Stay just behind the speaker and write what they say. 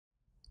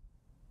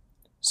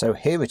So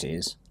here it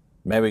is,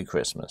 Merry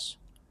Christmas.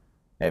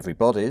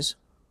 Everybody's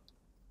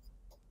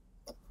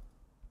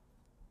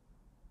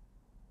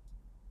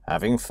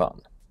having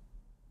fun.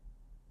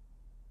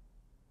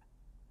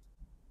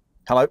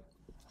 Hello,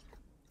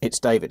 it's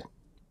David.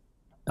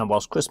 And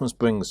whilst Christmas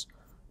brings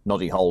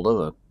Noddy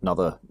Holder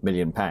another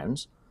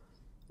 £1,000,000,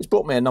 it's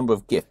brought me a number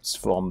of gifts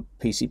from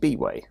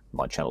PCBWay,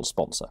 my channel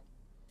sponsor,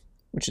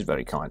 which is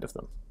very kind of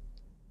them.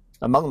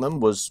 Among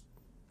them was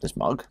this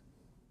mug,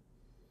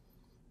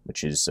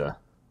 which is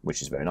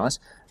very nice,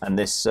 and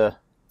this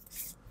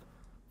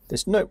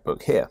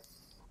notebook here.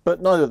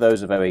 But neither of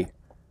those are very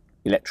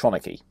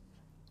electronic-y.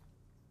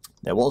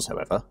 There was,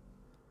 however,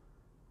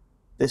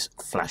 this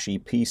flashy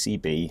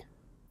PCB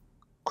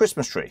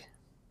Christmas tree.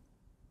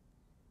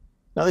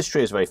 Now this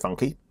tree is very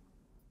funky.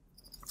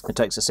 It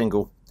takes a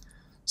single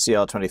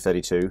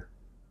CR2032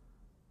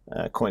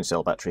 coin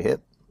cell battery here,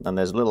 and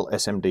there's a little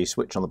SMD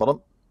switch on the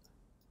bottom,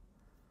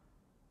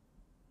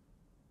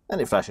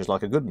 and it flashes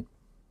like a good one.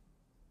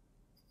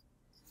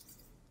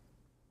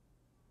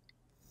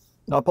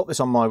 Now I popped this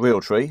on my real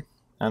tree,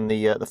 and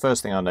the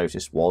first thing I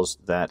noticed was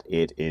that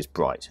it is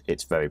bright.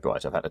 It's very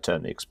bright. I've had to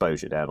turn the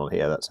exposure down on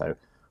here, that's how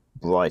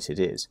bright it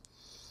is.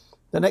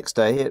 The next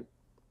day it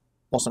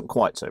wasn't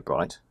quite so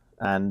bright,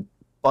 and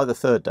by the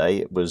third day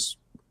it was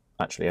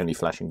actually only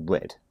flashing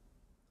red.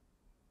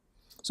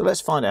 So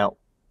let's find out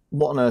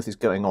what on earth is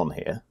going on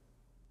here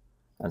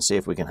and see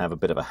if we can have a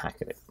bit of a hack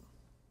at it.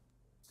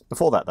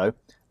 Before that though,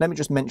 let me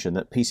just mention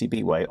that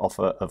PCBWay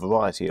offer a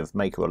variety of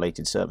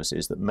maker-related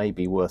services that may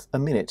be worth a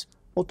minute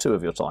or two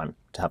of your time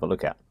to have a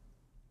look at.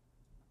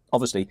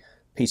 Obviously,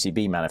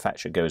 PCB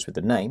manufacture goes with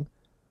the name,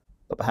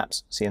 but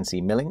perhaps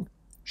CNC milling,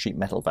 sheet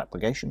metal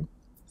fabrication,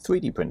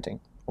 3D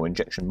printing, or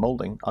injection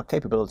moulding are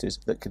capabilities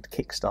that could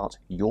kickstart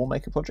your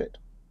maker project.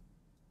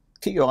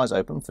 Keep your eyes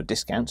open for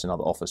discounts and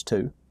other offers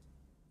too.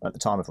 At the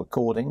time of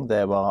recording,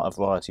 there are a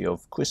variety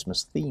of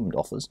Christmas-themed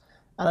offers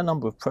and a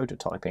number of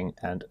prototyping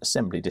and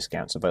assembly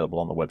discounts available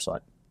on the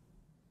website.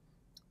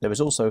 There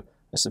is also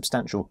a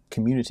substantial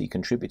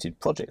community-contributed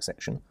project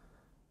section,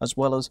 as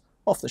well as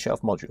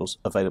off-the-shelf modules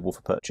available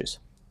for purchase.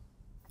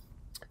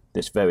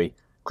 This very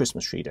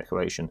Christmas tree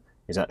decoration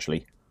is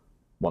actually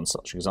one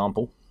such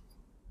example,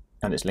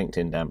 and it's linked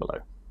in down below.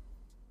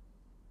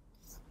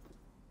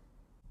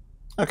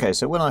 Okay,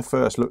 so when I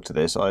first looked at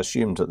this, I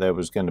assumed that there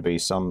was going to be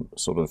some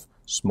sort of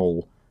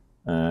small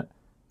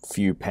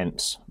few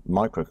pence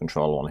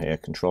microcontroller on here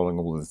controlling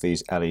all of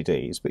these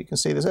LEDs, but you can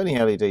see there's only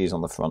LEDs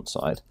on the front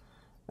side,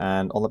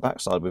 and on the back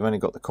side we've only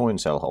got the coin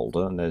cell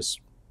holder, and there's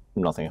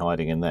nothing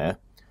hiding in there,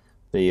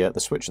 the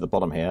switch at the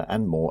bottom here,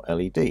 and more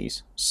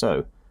LEDs.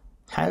 So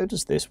how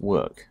does this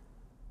work?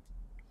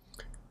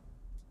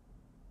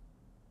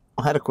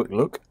 I had a quick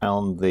look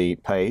on the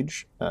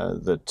page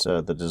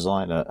that the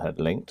designer had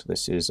linked.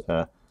 This is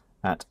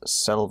at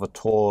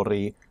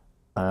Salvatore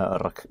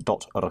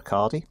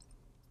Raccardi,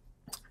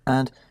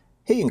 and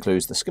he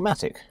includes the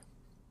schematic.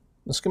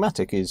 The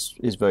schematic is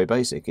very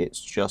basic.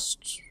 It's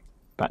just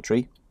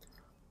battery,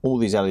 all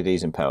these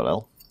LEDs in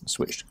parallel, a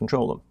switch to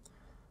control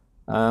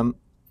them,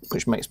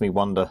 which makes me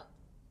wonder,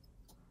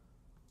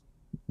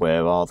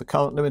 where are the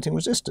current limiting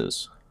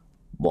resistors?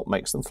 What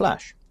makes them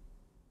flash?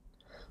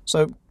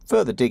 So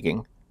further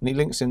digging, and he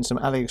links in some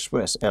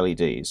AliExpress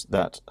LEDs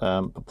that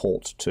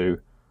purport to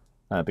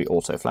be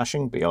auto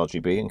flashing, be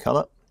RGB in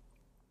colour,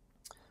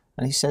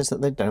 and he says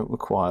that they don't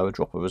require a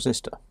drop of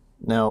resistor.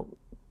 Now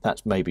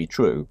that's maybe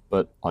true,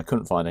 but I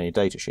couldn't find any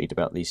data sheet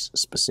about these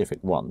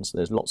specific ones.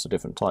 There's lots of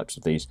different types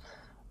of these.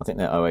 I think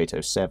they're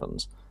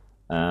 0807s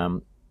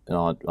in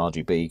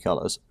RGB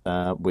colours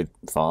with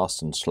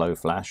fast and slow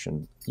flash,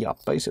 and yeah,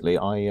 basically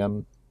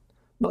I'm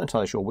not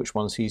entirely sure which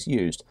ones he's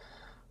used.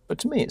 But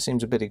to me it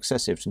seems a bit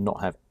excessive to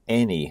not have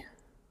any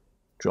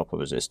drop of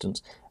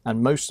resistance,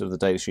 and most of the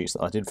data sheets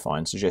that I did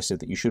find suggested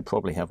that you should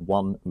probably have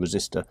one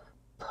resistor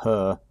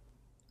per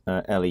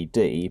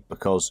LED,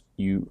 because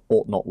you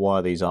ought not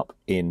wire these up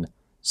in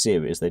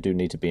series. They do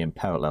need to be in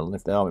parallel, and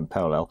if they are in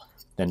parallel,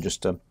 then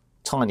just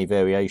tiny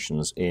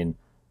variations in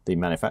the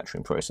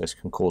manufacturing process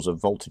can cause a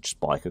voltage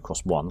spike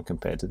across one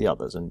compared to the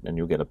others, and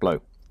you'll get a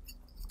blow.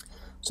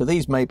 So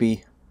these may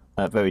be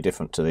very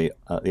different to the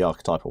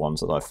archetypal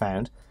ones that I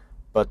found,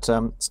 but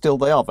still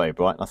they are very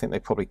bright, and I think they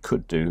probably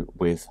could do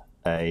with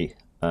a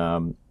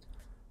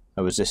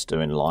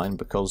resistor in line,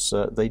 because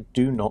they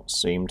do not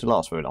seem to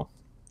last very long.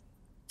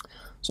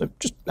 So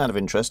just out of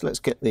interest, let's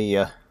get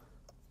the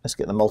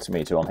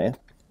multimeter on here.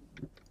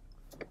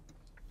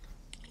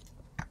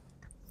 I'm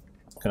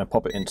going to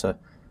pop it into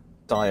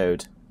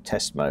diode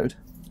test mode,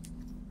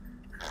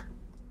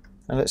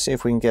 and let's see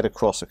if we can get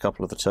across a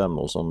couple of the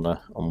terminals on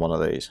one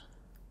of these.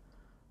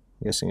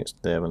 I'm guessing it's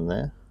there and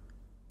there.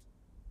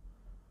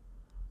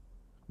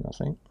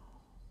 Nothing.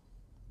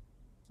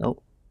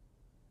 Oh.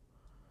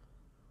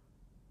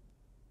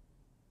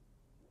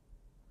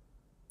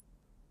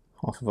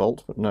 Half a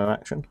volt, but no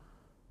action.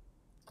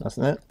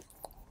 Nothing there.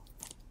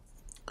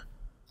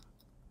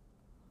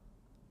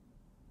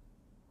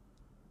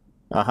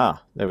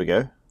 Aha, there we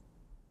go.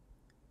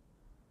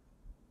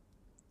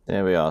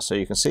 There we are. So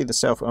you can see the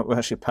cell, we're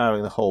actually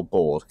powering the whole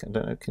board. I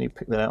don't know, can you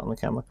pick that out on the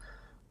camera?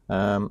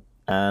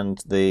 And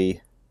the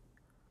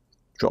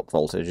drop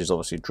voltage is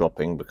obviously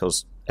dropping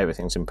because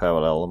everything's in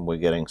parallel and we're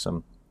getting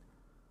some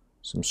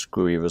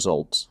screwy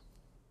results.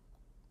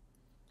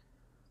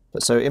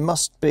 But so it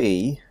must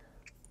be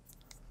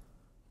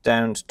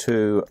down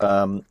to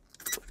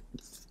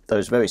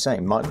those very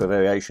same micro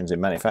variations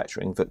in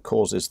manufacturing that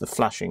causes the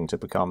flashing to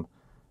become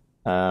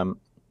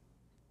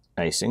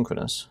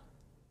asynchronous,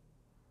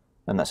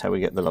 and that's how we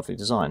get the lovely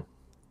design.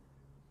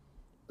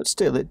 But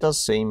still, it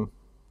does seem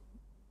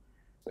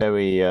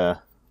very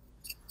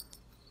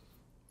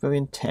very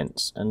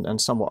intense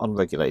and somewhat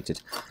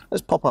unregulated.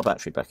 Let's pop our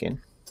battery back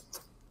in.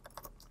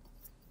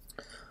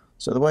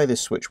 So the way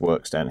this switch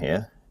works down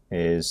here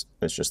is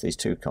there's just these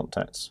two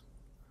contacts.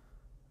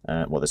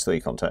 Well, there's three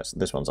contacts.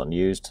 This one's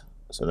unused,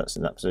 so that's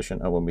in that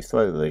position. And when we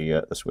throw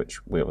the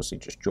switch, we obviously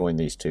just join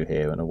these two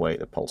here, and away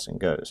the pulsing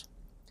goes.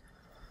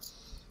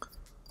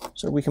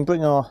 So we can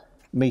bring our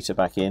meter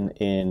back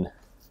in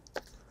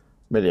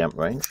milliamp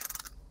range.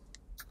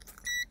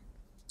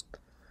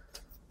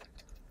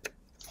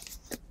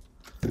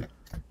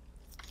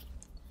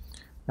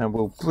 And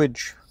we'll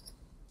bridge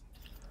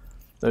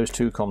those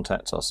two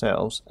contacts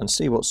ourselves and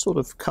see what sort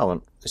of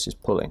current this is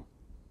pulling.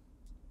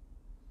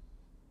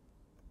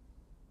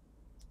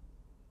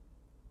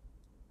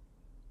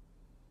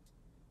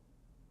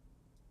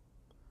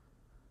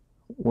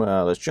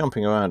 Well, it's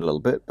jumping around a little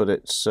bit, but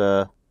it's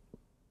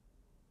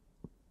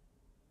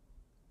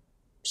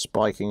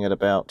spiking at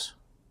about,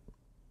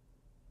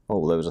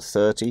 oh, there was a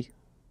 30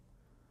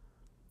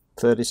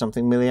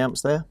 something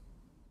milliamps there.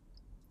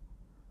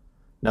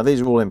 Now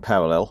these are all in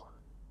parallel,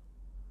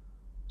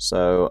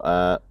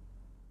 so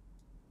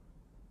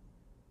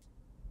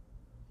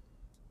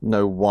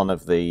no one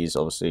of these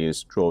obviously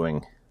is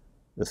drawing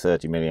the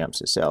 30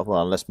 milliamps itself,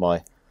 well, unless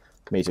my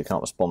meter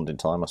can't respond in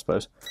time, I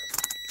suppose.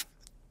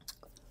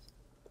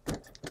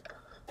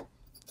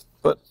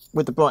 But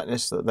with the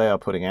brightness that they are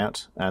putting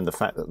out, and the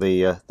fact that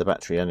the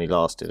battery only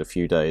lasted a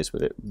few days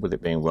with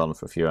it being run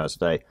for a few hours a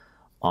day,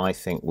 I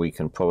think we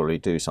can probably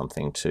do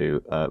something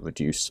to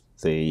reduce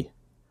the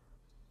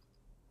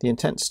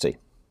intensity.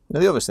 Now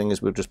the obvious thing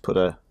is we'll just put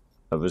a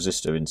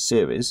resistor in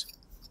series,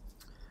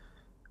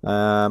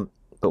 but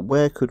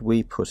where could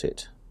we put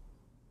it?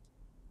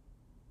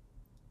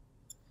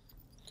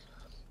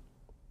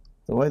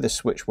 The way the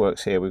switch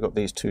works here, we've got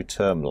these two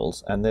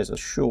terminals, and there's a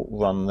short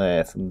run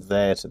there from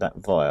there to that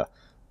via.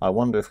 I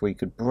wonder if we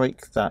could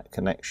break that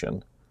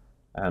connection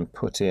and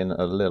put in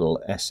a little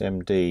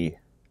SMD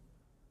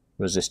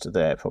resistor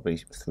there, probably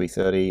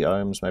 330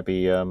 ohms,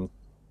 maybe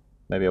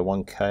maybe a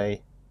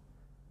 1K.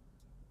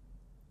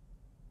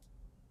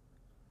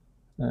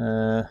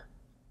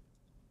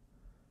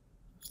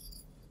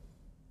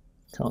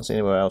 Can't see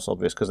anywhere else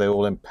obvious because they're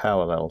all in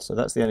parallel, so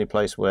that's the only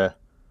place where,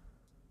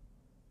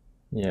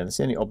 yeah, that's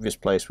the only obvious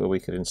place where we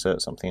could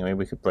insert something. I mean,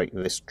 we could break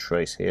this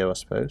trace here, I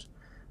suppose,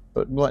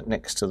 but right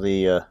next to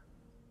the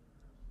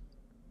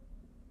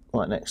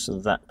right next to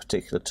that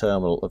particular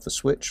terminal of the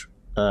switch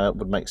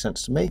would make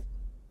sense to me.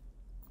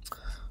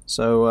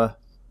 So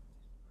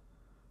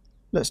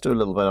let's do a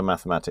little bit of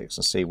mathematics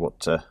and see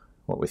what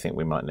we think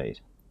we might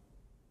need.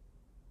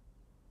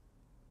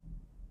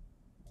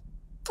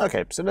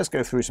 Okay, so let's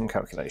go through some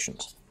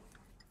calculations.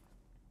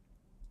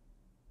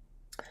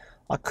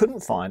 I couldn't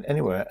find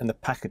anywhere in the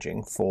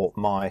packaging for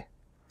my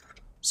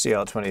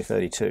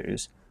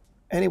CR2032s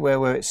anywhere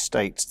where it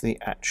states the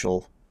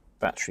actual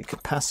battery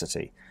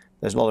capacity.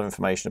 There's a lot of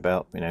information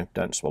about, you know,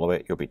 don't swallow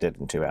it, you'll be dead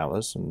in 2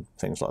 hours, and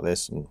things like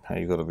this, and how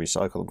you've got to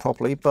recycle them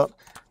properly, but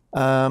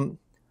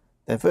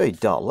they're very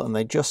dull, and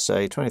they just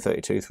say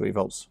 2032, 3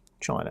 volts,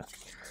 China.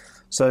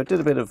 So I did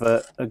a bit of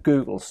a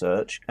Google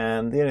search,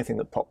 and the only thing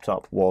that popped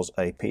up was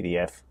a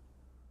PDF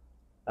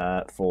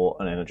for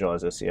an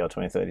Energizer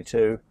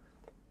CR2032.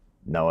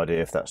 No idea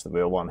if that's the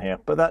real one here,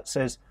 but that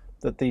says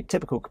that the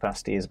typical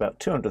capacity is about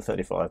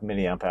 235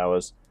 milliamp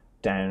hours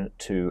down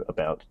to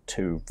about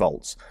 2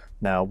 volts.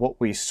 Now, what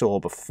we saw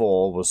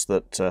before was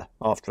that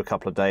after a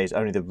couple of days,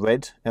 only the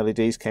red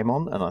LEDs came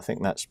on, and I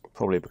think that's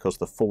probably because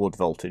the forward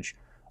voltage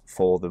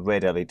for the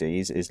red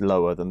LEDs is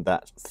lower than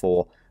that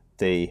for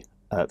the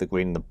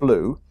green and the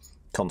blue.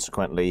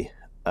 Consequently,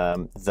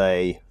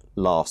 they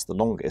last the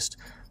longest.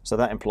 So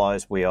that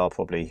implies we are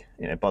probably,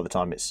 you know, by the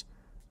time it's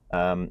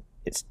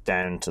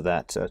down to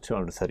that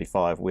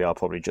 235, we are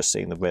probably just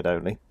seeing the red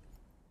only.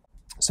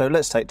 So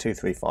let's take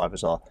 235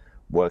 as our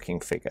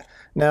working figure.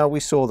 Now we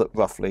saw that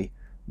roughly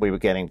we were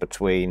getting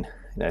between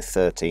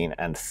 13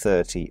 and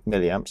 30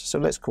 milliamps. So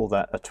let's call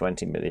that a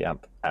 20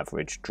 milliamp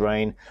average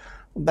drain.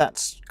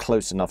 That's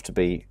close enough to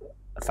be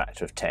a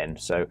factor of 10.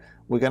 So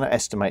we're going to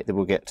estimate that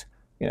we'll get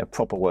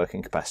proper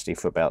working capacity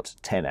for about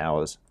 10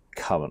 hours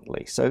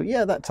currently. So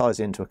yeah, that ties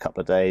into a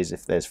couple of days.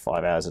 If there's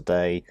 5 hours a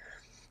day,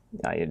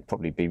 you'd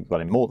probably be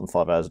running more than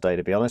 5 hours a day,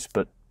 to be honest,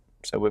 but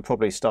so we're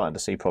probably starting to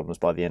see problems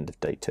by the end of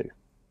day 2.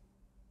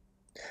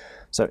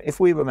 So if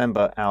we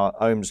remember our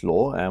Ohm's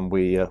law and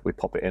we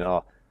pop it in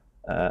our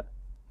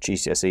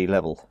GCSE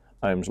level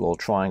Ohm's law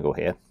triangle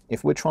here,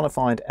 if we're trying to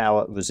find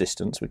our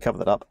resistance, we cover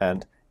that up,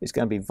 and it's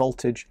going to be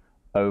voltage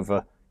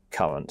over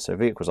current. So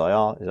V equals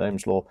IR is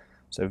Ohm's law.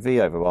 So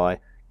V over I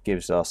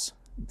gives us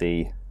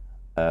the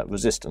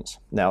resistance.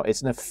 Now,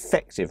 it's an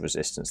effective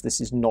resistance.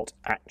 This is not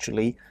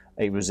actually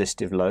a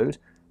resistive load.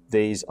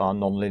 These are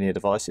non-linear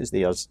devices.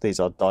 These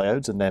are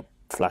diodes, and they're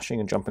flashing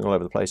and jumping all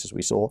over the place, as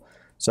we saw.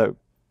 So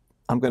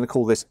I'm going to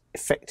call this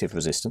effective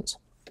resistance,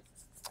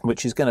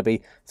 which is going to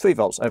be 3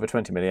 volts over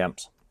 20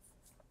 milliamps,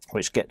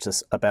 which gets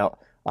us about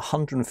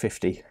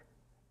 150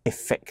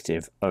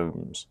 effective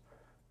ohms.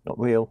 Not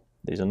real.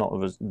 These are not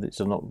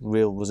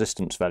real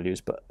resistance values,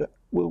 but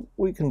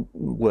we can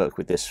work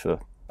with this for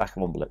back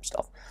of envelope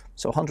stuff.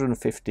 So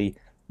 150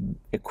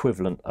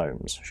 equivalent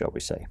ohms, shall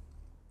we say.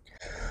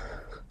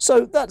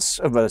 So that's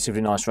a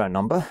relatively nice round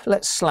number.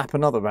 Let's slap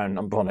another round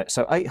number on it.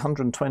 So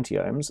 820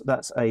 ohms,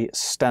 that's a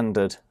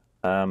standard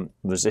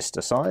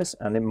resistor size.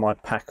 And in my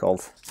pack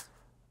of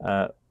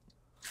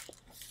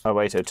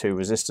 0802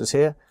 resistors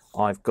here,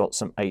 I've got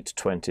some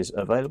 820s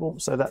available.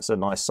 So that's a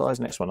nice size.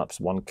 Next one up is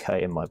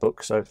 1K in my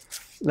book. So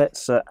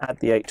let's add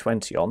the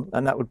 820 on,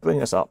 and that would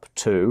bring us up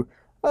to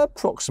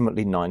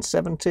approximately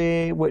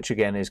 970, which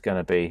again is going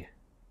to be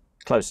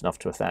close enough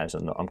to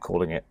 1000 that I'm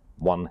calling it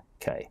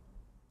 1K.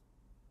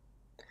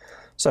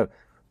 So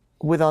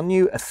with our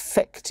new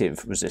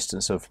effective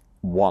resistance of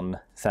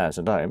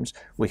 1000 ohms,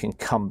 we can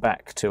come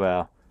back to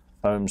our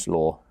Ohm's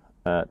law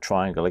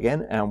triangle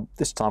again, and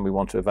this time we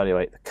want to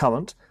evaluate the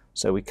current,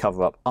 so we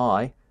cover up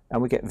I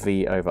and we get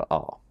V over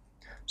R.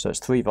 So it's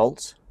 3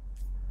 volts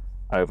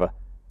over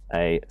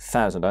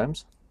 1000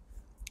 ohms.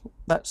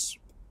 That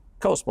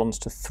corresponds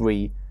to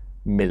 3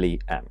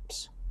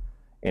 milliamps.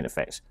 In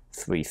effect,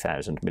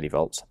 3000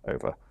 millivolts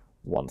over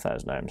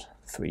 1000 ohms,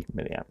 3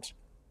 milliamps.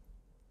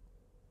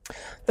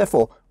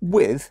 Therefore,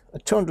 with a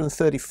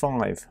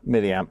 235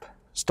 milliamp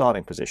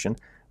starting position,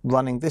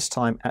 running this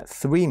time at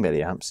 3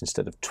 milliamps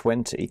instead of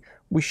 20,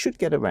 we should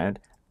get around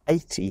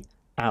 80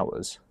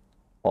 hours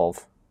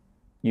of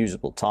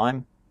usable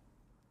time,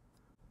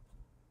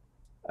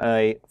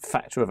 a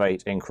factor of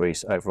 8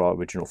 increase over our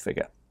original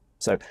figure.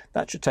 So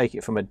that should take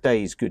it from a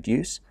day's good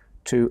use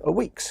to a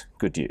week's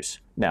good use.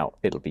 Now,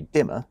 it'll be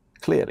dimmer,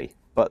 clearly,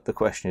 but the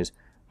question is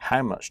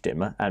how much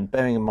dimmer, and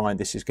bearing in mind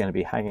this is going to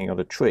be hanging on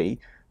a tree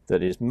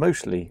that is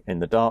mostly in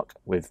the dark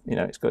with,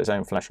 it's got its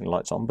own flashing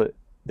lights on, but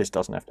this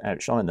doesn't have to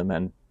outshine them,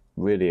 and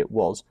really it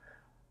was.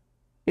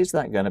 Is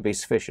that going to be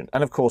sufficient?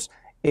 And of course,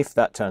 if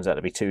that turns out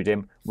to be too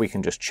dim, we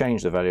can just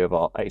change the value of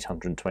our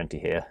 820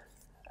 here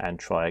and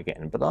try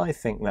again. But I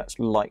think that's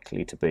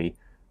likely to be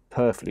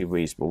perfectly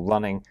reasonable.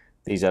 Running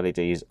these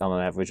LEDs on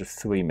an average of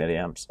 3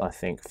 milliamps, I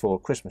think, for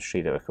Christmas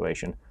tree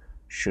decoration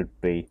should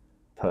be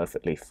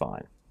perfectly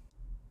fine.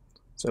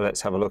 So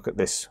let's have a look at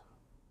this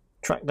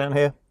track down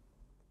here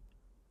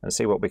and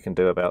see what we can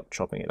do about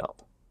chopping it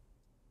up.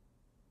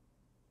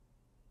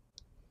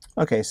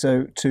 Okay,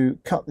 so to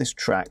cut this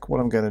track, what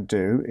I'm going to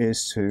do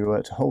is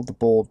to hold the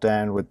board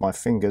down with my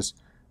fingers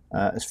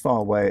as far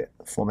away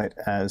from it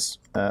as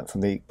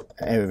from the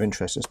area of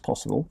interest as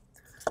possible,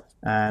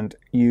 and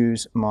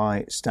use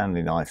my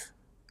Stanley knife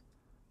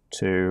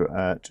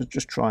to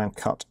just try and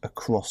cut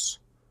across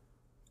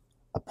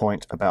a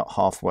point about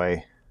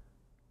halfway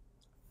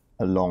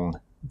along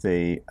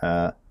the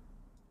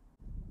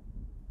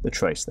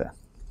trace there.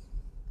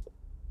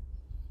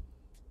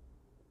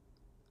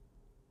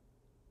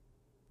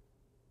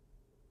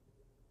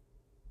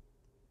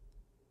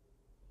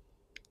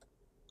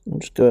 I'll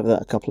just go over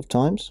that a couple of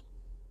times.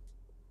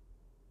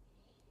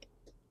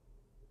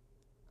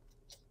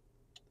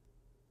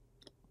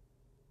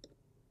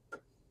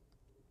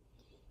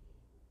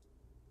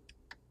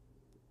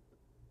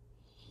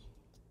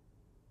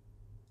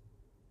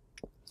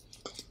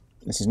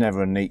 This is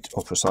never a neat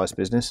or precise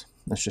business.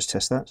 Let's just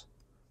test that.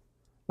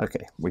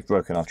 Okay, we've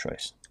broken our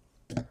trace.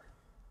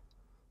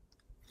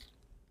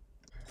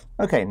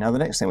 Okay, now the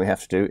next thing we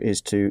have to do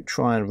is to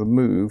try and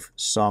remove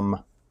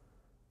some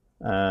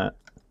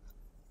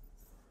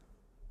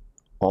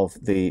of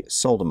the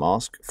solder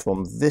mask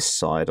from this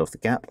side of the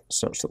gap,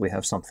 such that we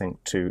have something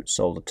to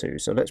solder to.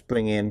 So let's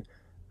bring in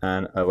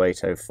an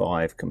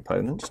 0805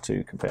 component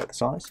to compare the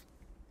size.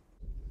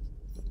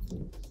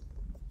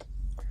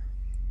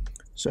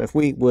 So if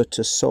we were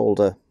to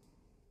solder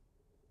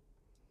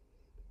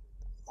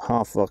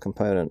half of our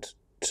component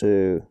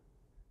to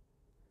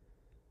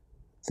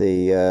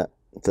the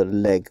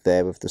leg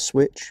there of the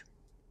switch,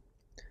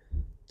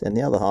 then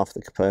the other half of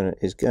the component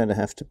is going to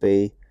have to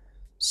be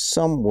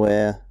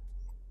somewhere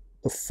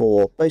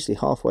before, basically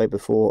halfway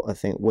before, I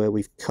think, where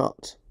we've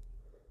cut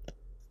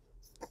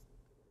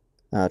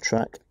our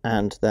track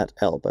and that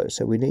elbow.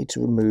 So we need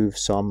to remove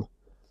some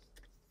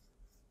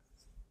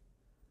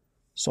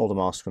solder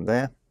mask from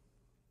there.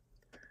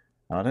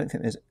 And I don't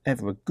think there's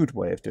ever a good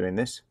way of doing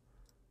this.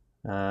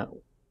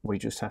 We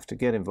just have to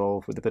get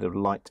involved with a bit of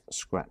light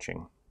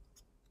scratching.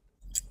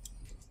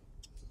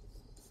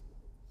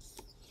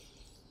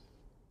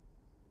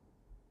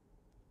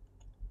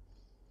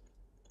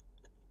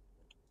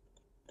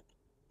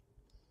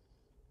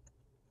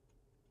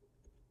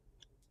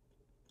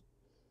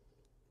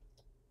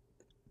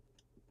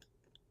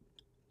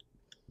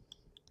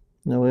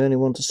 Now we only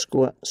want to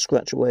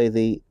scratch away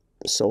the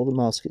solder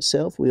mask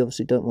itself. We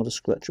obviously don't want to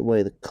scratch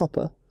away the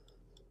copper.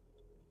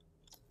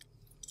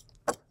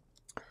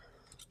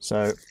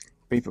 So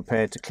be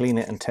prepared to clean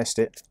it and test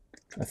it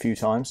a few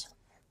times.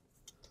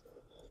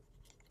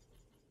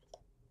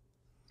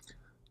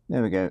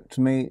 There we go. To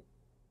me,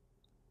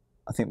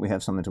 I think we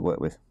have something to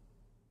work with.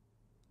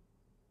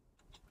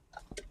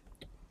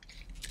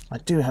 I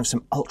do have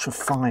some ultra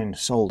fine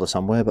solder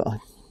somewhere, but I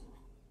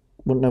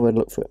wouldn't know where to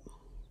look for it.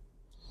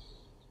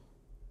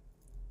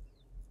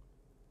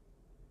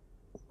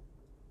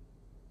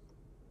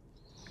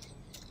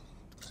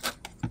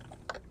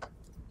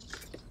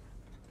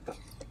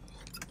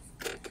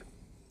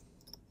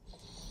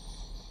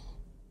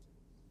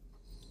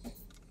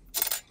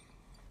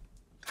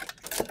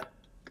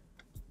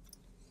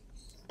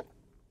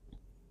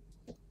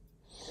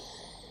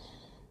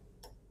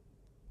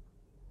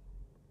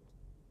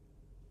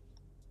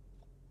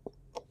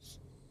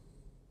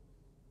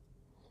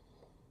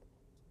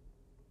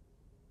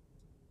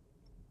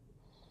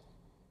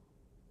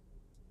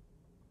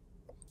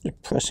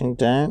 Just pressing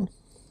down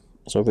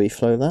as I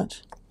reflow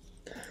that.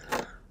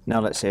 Now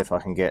let's see if I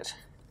can get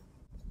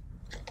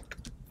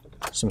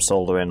some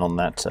solder in on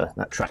that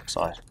that track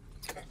side.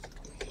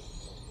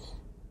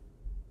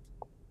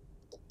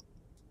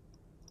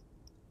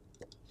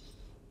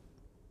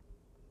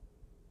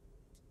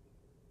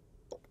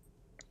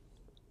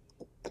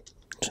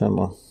 Turn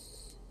my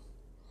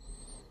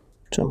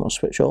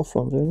switch off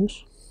while I'm doing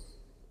this.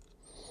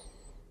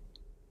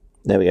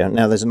 There we go.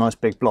 Now there's a nice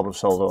big blob of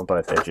solder on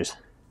both edges.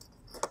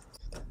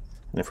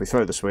 And if we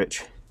throw the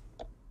switch,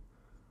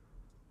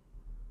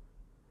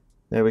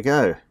 there we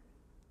go.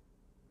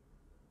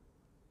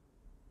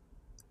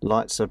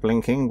 Lights are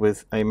blinking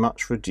with a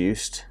much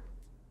reduced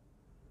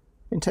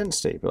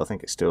intensity, but I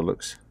think it still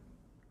looks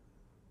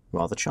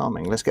rather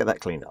charming. Let's get that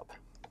cleaned up.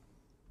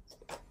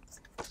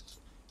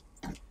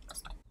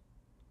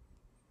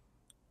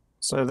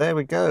 So there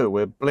we go.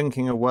 We're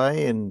blinking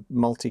away in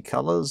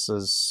multicolours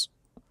as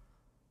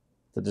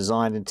the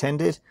design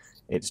intended.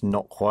 It's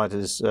not quite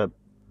as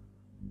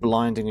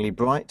blindingly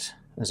bright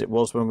as it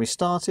was when we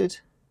started,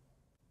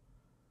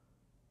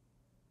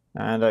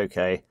 and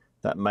okay,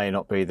 that may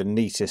not be the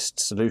neatest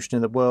solution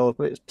in the world,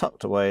 but it's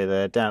tucked away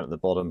there down at the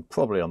bottom,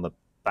 probably on the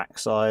back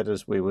side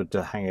as we would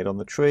hang it on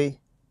the tree,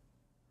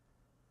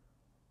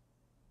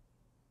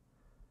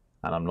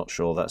 and I'm not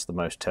sure that's the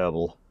most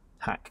terrible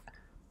hack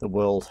the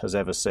world has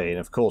ever seen.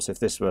 Of course, if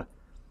this were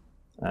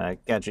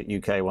Gadget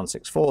UK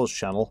 164's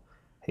channel,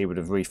 he would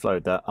have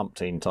reflowed that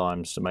umpteen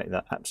times to make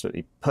that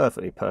absolutely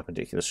perfectly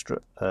perpendicular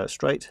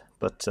straight,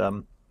 but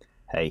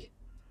hey,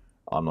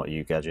 I'm not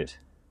you, Gadget.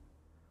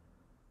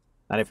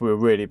 And if we were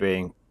really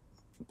being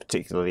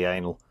particularly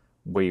anal,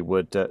 we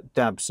would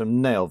dab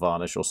some nail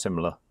varnish or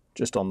similar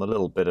just on the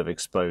little bit of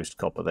exposed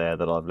copper there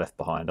that I've left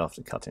behind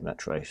after cutting that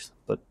trace.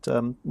 But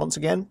once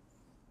again,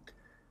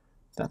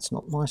 that's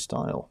not my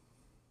style.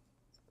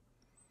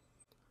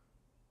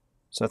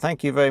 So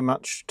thank you very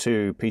much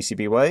to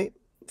PCBWay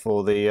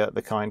for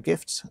the kind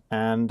gifts,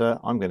 and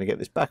I'm going to get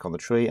this back on the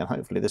tree, and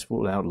hopefully this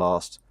will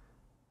outlast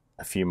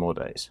a few more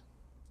days.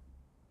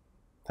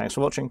 Thanks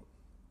for watching.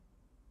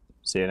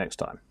 See you next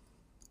time.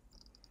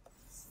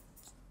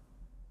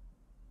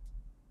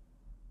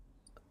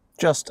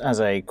 Just as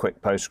a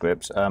quick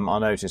postscript, I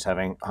noticed,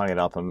 having hung it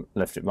up and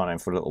left it running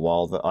for a little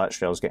while, that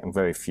I was getting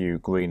very few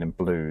green and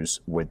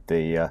blues with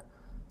the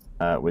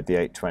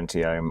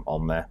 820 ohm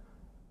on there.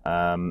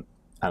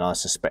 And I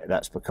suspect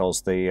that's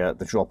because the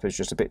drop is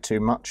just a bit too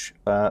much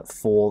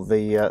for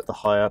the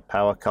higher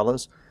power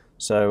colours.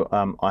 So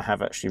I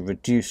have actually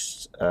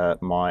reduced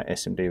my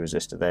SMD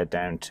resistor there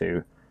down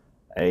to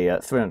a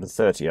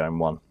 330 ohm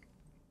one.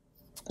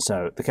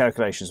 So the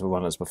calculations were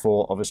run as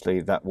before.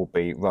 Obviously that will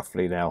be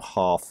roughly now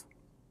half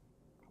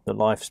the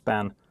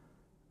lifespan.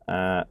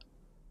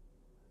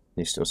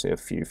 You still see a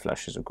few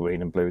flashes of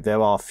green and blue.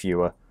 There are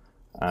fewer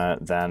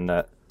than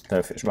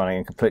if it's running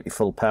in completely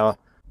full power.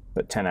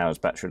 But 10 hours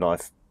battery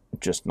life,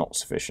 just not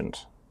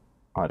sufficient,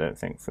 I don't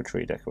think, for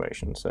tree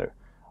decoration. So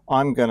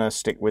I'm going to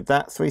stick with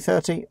that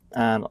 330,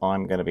 and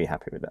I'm going to be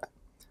happy with that.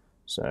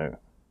 So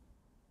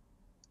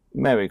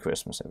Merry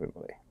Christmas,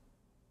 everybody.